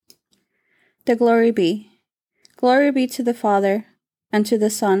the glory be. Glory be to the Father, and to the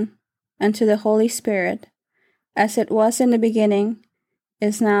Son, and to the Holy Spirit, as it was in the beginning,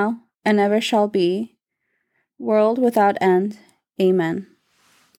 is now, and ever shall be, world without end. Amen.